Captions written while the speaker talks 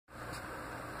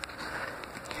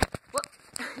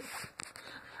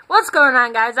What's going on,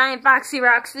 guys? I am Foxy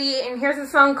Roxy, and here's a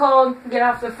song called Get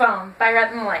Off the Phone by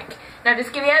Rhett and Link. Now,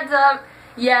 just give you a heads up,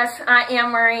 yes, I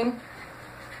am wearing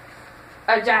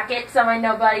a jacket so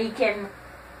nobody can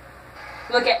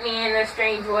look at me in a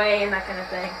strange way and that kind of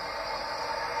thing.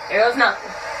 There goes nothing.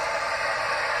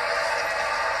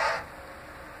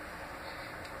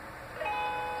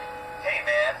 Hey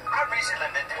man, I've recently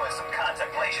been doing some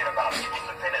contemplation about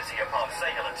dependency upon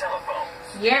cellular telephones.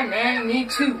 Yeah, man, me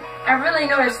too. I really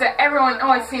noticed that everyone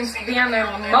always seems to be on their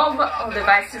mobile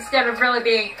device instead of really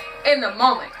being in the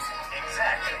moment.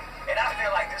 Exactly. And I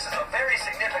feel like this is a very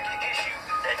significant issue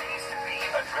that needs to be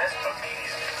addressed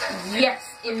immediately.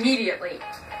 Yes, immediately.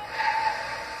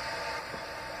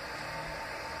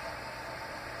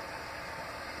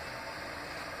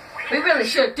 We really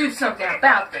should do something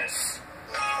about this.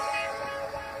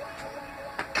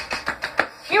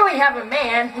 Here we have a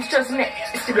man who's chosen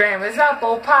Instagram as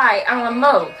apple pie a la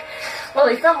mode. While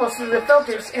he fumbles through the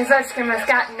filters, his ice cream has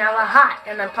gotten hella hot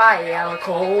and the pie hella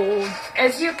cold.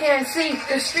 As you can see,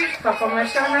 the street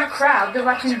performers showing a crowd to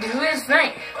watch him do his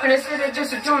thing. But instead of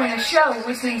just enjoying the show,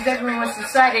 which seems everyone's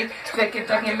decided to make it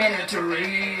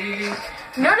documentary.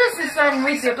 Notice this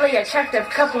unreasonably attractive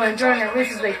couple enjoying a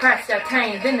recently pressed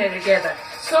Italian dinner together.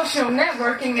 Social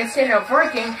networking instead of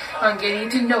working on getting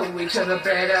to know each other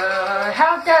better.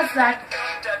 How does that?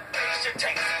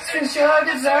 Since your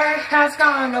dessert has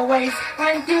gone to waste,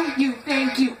 when do you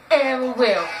think you ever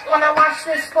will? When I watch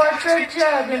this portrait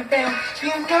juggling film,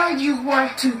 you know you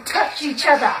want to touch each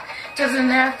other. Doesn't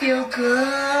that feel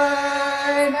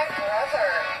good?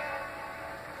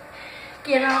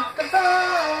 Get off the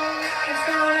phone, it's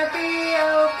gonna be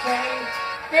okay.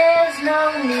 There's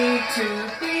no need to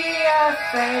be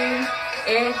afraid.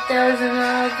 It doesn't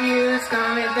love you, it's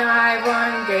gonna die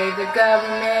one day. The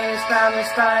government is probably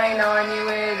spying on you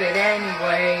with it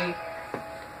anyway.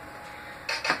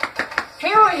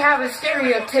 Here we have a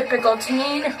stereotypical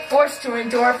teen forced to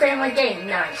endure family game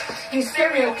night. He's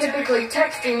stereotypically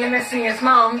texting and missing his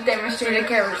mom, demonstrating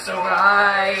character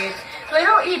right.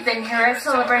 Little Ethan here is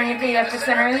celebrating being at the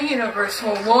center of the universe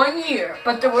for 1 year,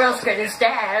 but the world's greatest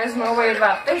dad is more worried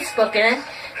about Facebooking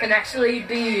than actually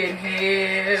being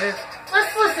here.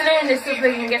 Let's listen in to see if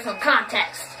we can get some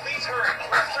context. Please hurry,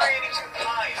 we're 382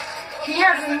 miles. He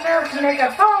has the nerve to make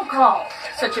a phone call.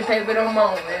 Such a pivotal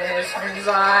moment in his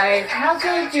life. How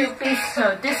could you be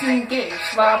so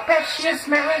disengaged while precious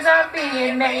memories are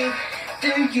being made?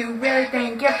 Do you really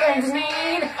think your friends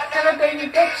need another baby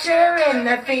picture in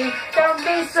the feed? Don't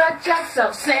be such a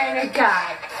self-centered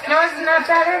guy. No, isn't that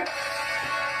better?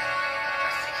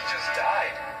 He just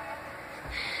died.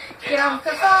 Get off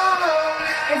the phone,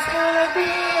 it's gonna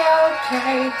be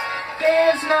okay.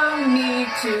 There's no need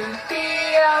to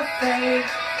be afraid.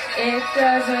 It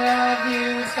doesn't love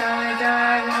you, it's gonna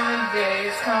die one day.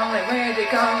 It's calling with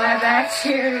it, call my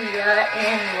bacteria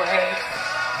anyway.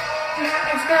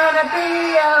 It's gonna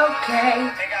be okay.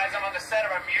 Hey guys, I'm on the set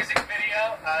of a music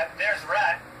video. There's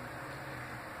Rhett.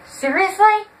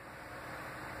 Seriously?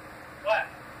 What?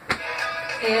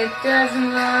 It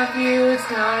doesn't love you, it's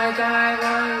gonna die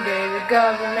one day. The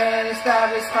government is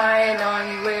probably spying on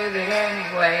you with it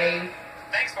anyway.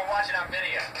 Thanks for watching our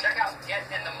video. Check out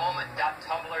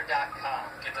getinthemoment.tumblr.com.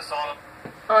 Get the song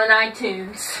on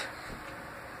iTunes.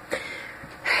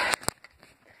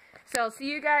 So I'll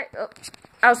see you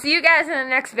guys in the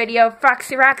next video.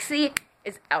 Foxy Roxy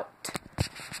is out.